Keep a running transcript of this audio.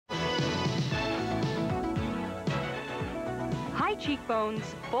High cheekbones,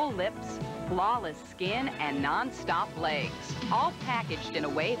 full lips, flawless skin, and non-stop legs, all packaged in a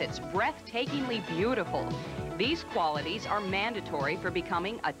way that's breathtakingly beautiful. These qualities are mandatory for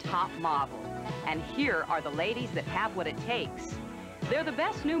becoming a top model. And here are the ladies that have what it takes. They're the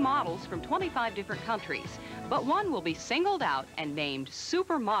best new models from 25 different countries, but one will be singled out and named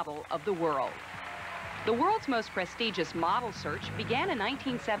Supermodel of the World. The world's most prestigious model search began in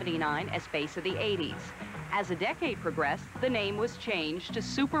 1979 as Face of the 80s. As the decade progressed, the name was changed to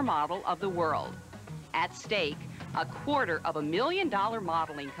Supermodel of the World. At stake, a $250,000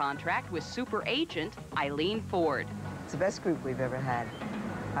 modeling contract with super agent Eileen Ford. It's the best group we've ever had.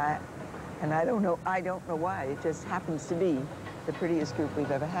 And I don't know why. It just happens to be the prettiest group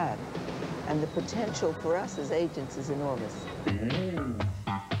we've ever had. And the potential for us as agents is enormous.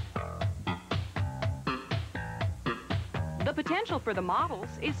 The potential for the models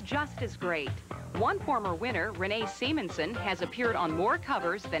is just as great. One former winner, Renee Simonson, has appeared on more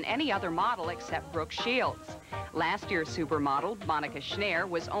covers than any other model except Brooke Shields. Last year's supermodel, Monica Schneer,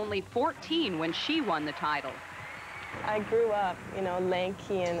 was only 14 when she won the title. I grew up,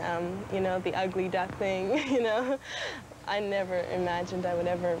 lanky and, the ugly duckling, I never imagined I would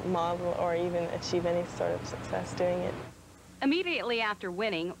ever model or even achieve any sort of success doing it. Immediately after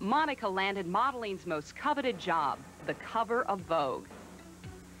winning, Monica landed modeling's most coveted job, the cover of Vogue.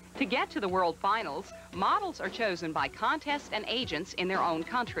 To get to the World Finals, models are chosen by contests and agents in their own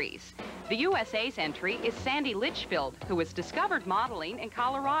countries. The USA's entry is Sandy Litchfield, who has discovered modeling in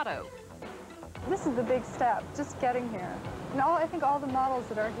Colorado. This is the big step, just getting here. And I think all the models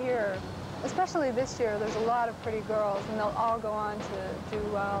that are here, especially this year, there's a lot of pretty girls, and they'll all go on to do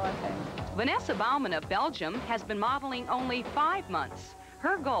well, I think. Vanessa Bouwman of Belgium has been modeling only 5 months.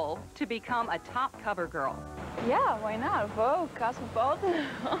 Her goal, to become a top cover girl. Yeah, why not? Vogue, Cosmopolitan,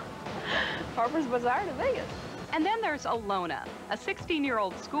 Harper's Bazaar to Vegas. And then there's Alona, a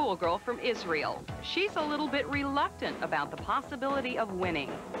 16-year-old schoolgirl from Israel. She's a little bit reluctant about the possibility of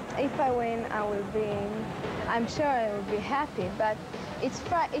winning. If I win, I'm sure I will be happy, but it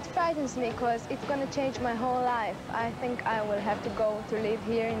frightens me because it's going to change my whole life. I think I will have to go to live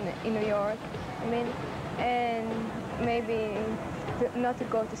here in New York, and maybe not to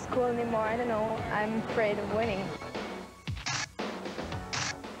go to school anymore. I don't know. I'm afraid of winning.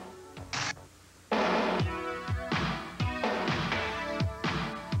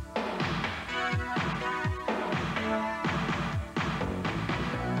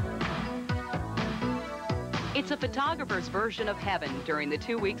 It's a photographer's version of heaven during the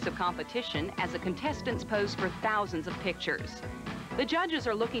 2 weeks of competition as the contestants pose for thousands of pictures. The judges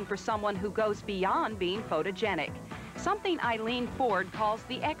are looking for someone who goes beyond being photogenic, something Eileen Ford calls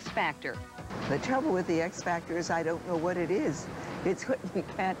the X Factor. The trouble with the X Factor is I don't know what it is. It's what you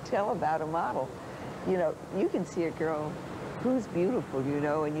can't tell about a model. You can see a girl who's beautiful,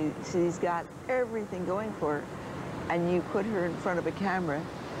 and she's got everything going for her, and you put her in front of a camera,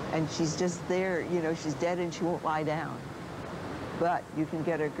 and she's just there, she's dead and she won't lie down. But you can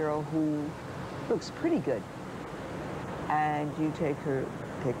get a girl who looks pretty good, and you take her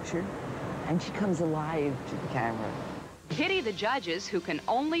picture, and she comes alive to the camera. Pity the judges who can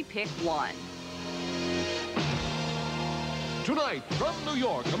only pick one. Tonight, from New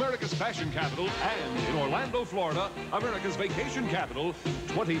York, America's fashion capital, and in Orlando, Florida, America's vacation capital,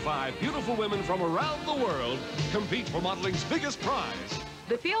 25 beautiful women from around the world compete for modeling's biggest prize.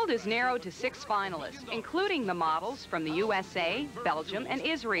 The field is narrowed to 6 finalists, including the models from the USA, Belgium, and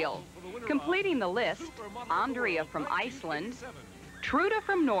Israel. Completing the list, Andrea from Iceland, Trude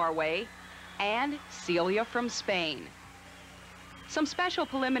from Norway, and Celia from Spain. Some special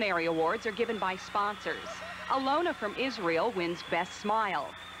preliminary awards are given by sponsors. Alona from Israel wins Best Smile,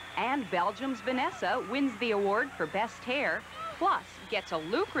 and Belgium's Vanessa wins the award for Best Hair, plus gets a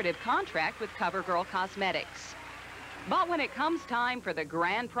lucrative contract with CoverGirl Cosmetics. But when it comes time for the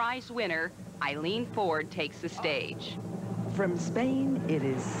grand prize winner, Eileen Ford takes the stage. From Spain, it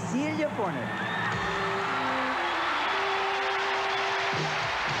is Celia Forner.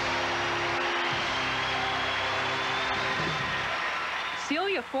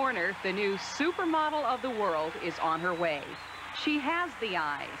 Celia Forner, the new supermodel of the world, is on her way. She has the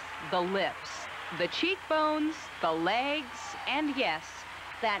eyes, the lips, the cheekbones, the legs, and yes,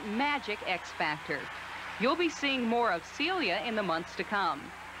 that magic X Factor. You'll be seeing more of Celia in the months to come.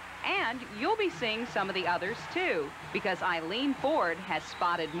 And you'll be seeing some of the others too, because Eileen Ford has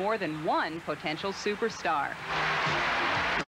spotted more than one potential superstar.